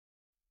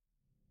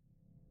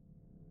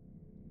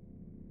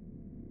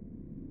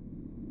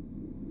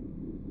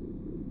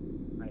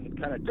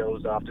kind of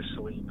dozed off to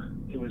sleep.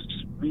 It was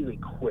just really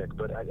quick,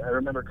 but I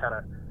remember kind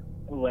of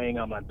laying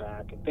on my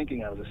back and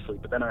thinking I was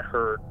asleep, but then I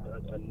heard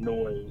a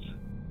noise.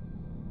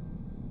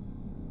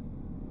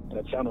 And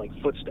it sounded like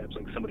footsteps,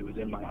 like somebody was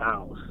in my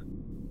house.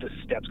 The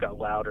steps got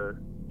louder,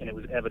 and it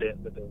was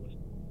evident that there was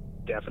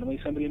definitely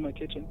somebody in my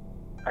kitchen.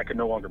 I could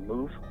no longer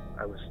move.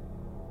 I was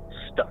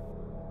stuck.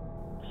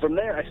 From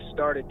there, I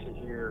started to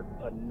hear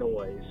a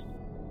noise.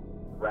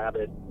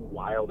 Rabbit,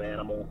 wild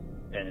animal,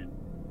 and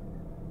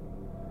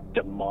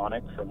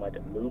demonic from like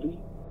a movie.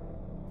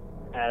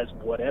 As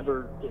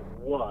whatever it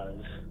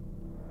was,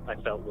 I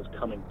felt was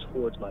coming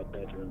towards my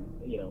bedroom,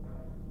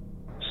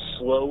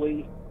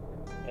 slowly,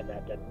 and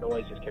that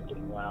noise just kept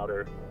getting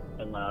louder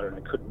and louder, and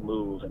I couldn't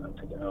move, and I'm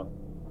thinking,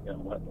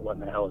 what in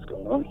the hell is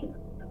going on here?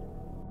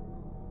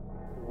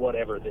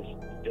 Whatever this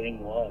thing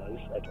was,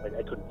 I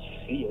couldn't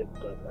see it,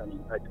 but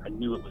I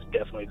knew it was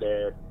definitely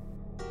there.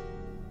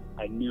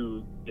 I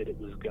knew that it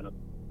was gonna,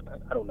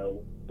 I don't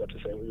know what to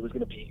say, it was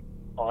gonna be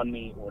on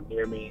me or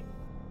near me.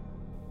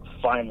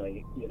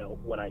 Finally,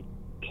 when I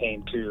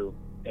came to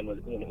and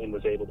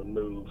was able to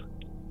move,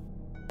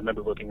 I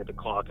remember looking at the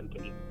clock and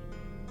thinking,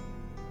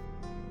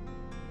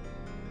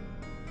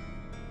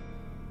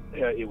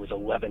 it was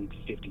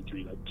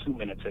 11:53, like 2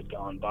 minutes had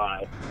gone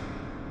by.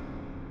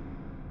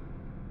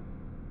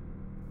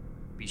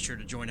 Be sure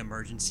to join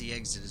Emergency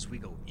Exit as we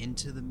go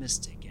into the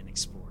mystic and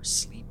explore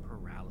sleep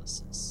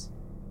paralysis.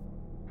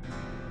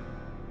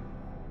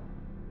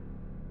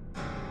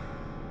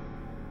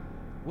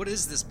 What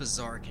is this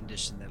bizarre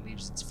condition that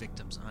leaves its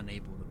victims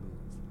unable to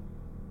move?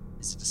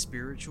 Is it a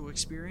spiritual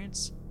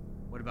experience?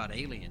 What about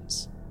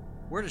aliens?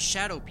 Where do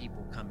shadow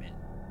people come in?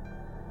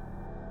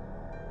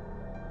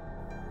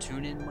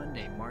 Tune in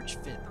Monday, March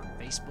 5th on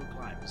Facebook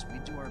Live as we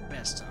do our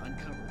best to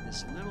uncover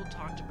this little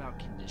talked about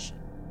condition.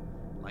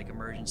 Like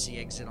Emergency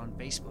Exit on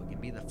Facebook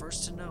and be the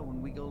first to know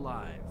when we go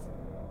live.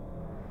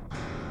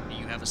 Do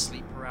you have a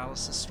sleep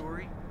paralysis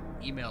story?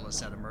 Email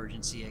us at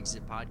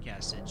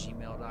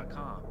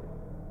emergencyexitpodcast@gmail.com.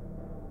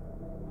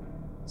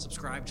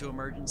 Subscribe to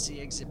Emergency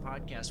Exit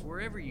Podcast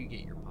wherever you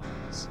get your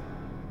podcasts.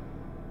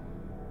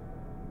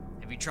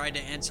 Have you tried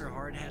to answer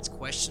Hard Hat's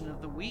question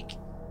of the week?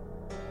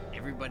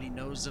 Everybody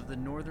knows of the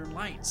Northern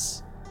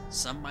Lights.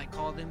 Some might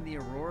call them the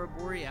Aurora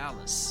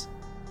Borealis.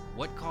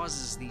 What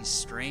causes these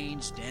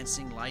strange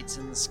dancing lights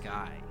in the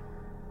sky?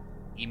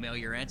 Email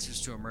your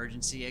answers to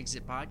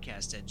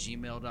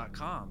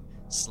emergencyexitpodcast@gmail.com.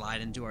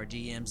 Slide into our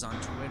DMs on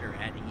Twitter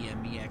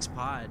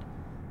 @EMEXPod.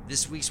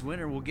 This week's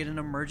winner will get an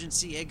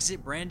Emergency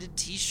Exit branded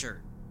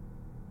t-shirt.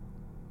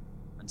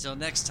 Until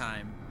next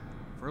time,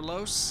 for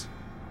Los,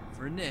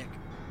 for Nick,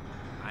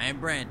 I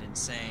am Brandon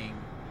saying,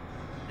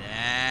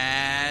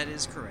 that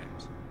is correct.